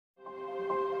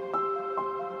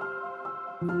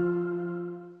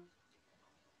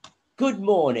Good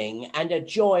morning and a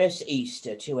joyous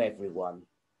Easter to everyone.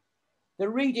 The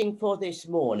reading for this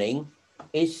morning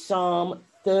is Psalm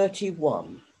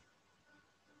 31.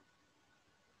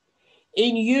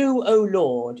 In you, O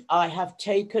Lord, I have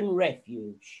taken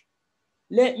refuge.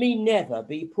 Let me never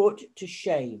be put to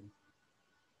shame.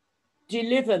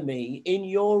 Deliver me in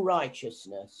your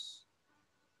righteousness.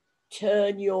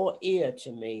 Turn your ear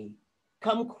to me.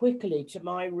 Come quickly to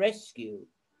my rescue.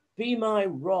 Be my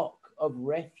rock of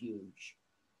refuge,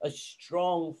 a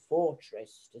strong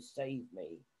fortress to save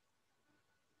me.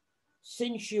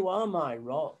 Since you are my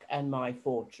rock and my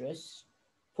fortress,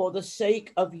 for the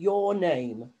sake of your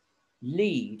name,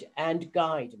 lead and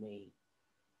guide me.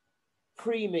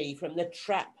 Free me from the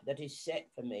trap that is set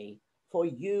for me, for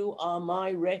you are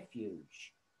my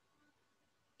refuge.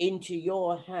 Into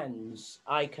your hands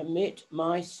I commit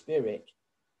my spirit.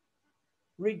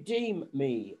 Redeem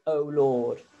me, O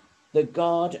Lord, the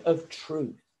God of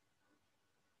truth.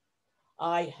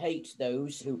 I hate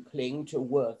those who cling to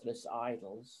worthless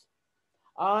idols.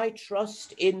 I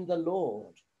trust in the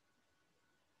Lord.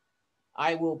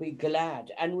 I will be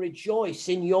glad and rejoice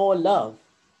in your love.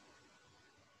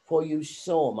 For you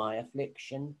saw my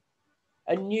affliction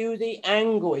and knew the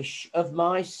anguish of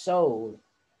my soul.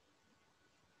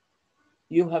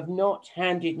 You have not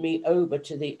handed me over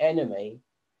to the enemy,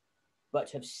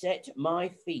 but have set my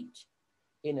feet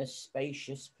in a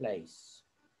spacious place.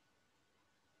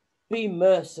 Be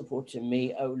merciful to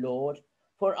me, O Lord,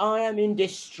 for I am in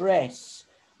distress.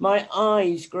 My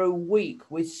eyes grow weak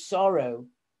with sorrow,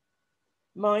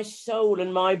 my soul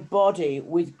and my body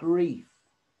with grief.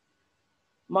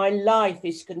 My life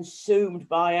is consumed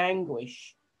by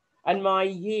anguish, and my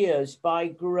years by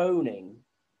groaning.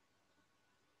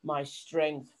 My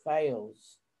strength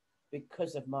fails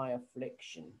because of my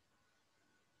affliction,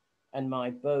 and my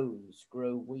bones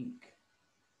grow weak.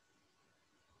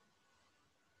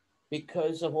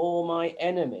 Because of all my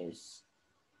enemies,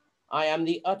 I am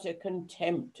the utter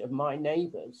contempt of my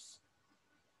neighbors.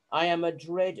 I am a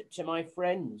dread to my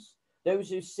friends. Those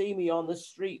who see me on the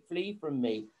street flee from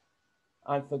me.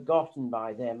 I'm forgotten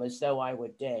by them as though I were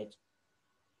dead.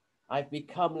 I've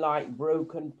become like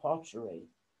broken pottery,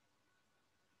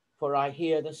 for I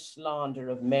hear the slander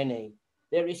of many.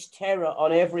 There is terror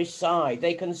on every side.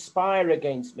 They conspire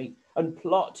against me and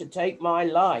plot to take my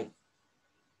life.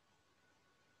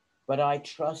 But I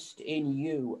trust in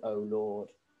you, O Lord.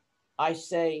 I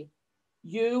say,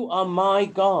 you are my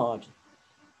God.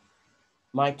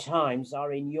 My times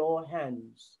are in your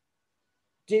hands.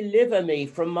 Deliver me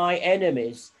from my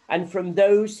enemies and from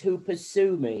those who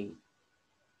pursue me.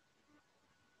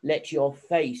 Let your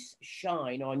face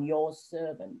shine on your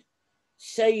servant.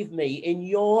 Save me in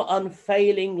your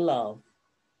unfailing love.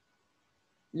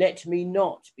 Let me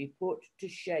not be put to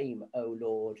shame, O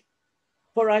Lord,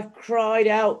 for I've cried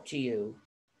out to you.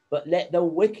 But let the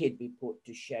wicked be put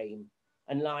to shame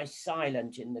and lie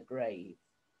silent in the grave.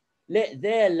 Let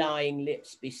their lying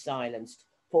lips be silenced,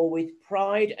 for with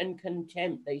pride and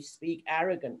contempt they speak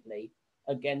arrogantly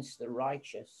against the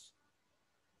righteous.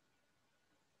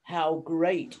 How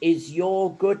great is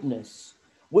your goodness,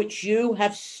 which you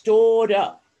have stored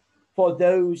up for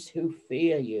those who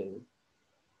fear you,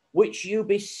 which you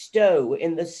bestow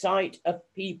in the sight of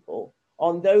people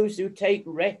on those who take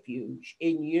refuge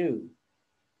in you.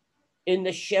 In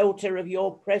the shelter of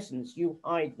your presence, you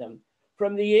hide them.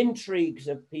 From the intrigues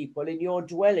of people in your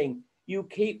dwelling, you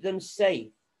keep them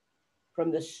safe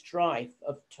from the strife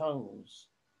of tongues.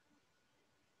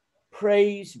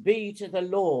 Praise be to the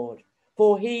Lord,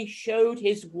 for he showed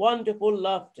his wonderful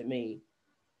love to me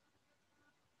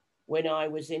when I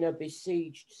was in a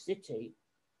besieged city.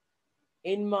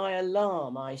 In my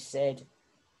alarm, I said,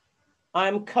 I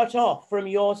am cut off from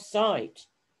your sight.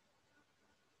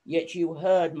 Yet you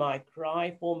heard my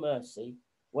cry for mercy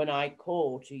when I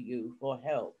called to you for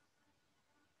help.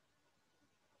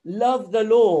 Love the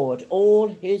Lord, all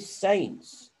his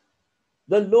saints.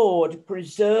 The Lord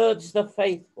preserves the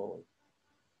faithful,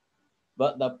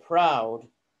 but the proud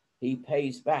he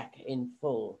pays back in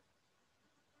full.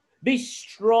 Be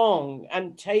strong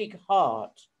and take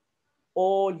heart,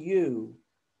 all you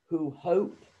who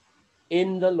hope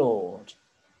in the Lord.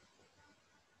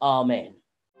 Amen.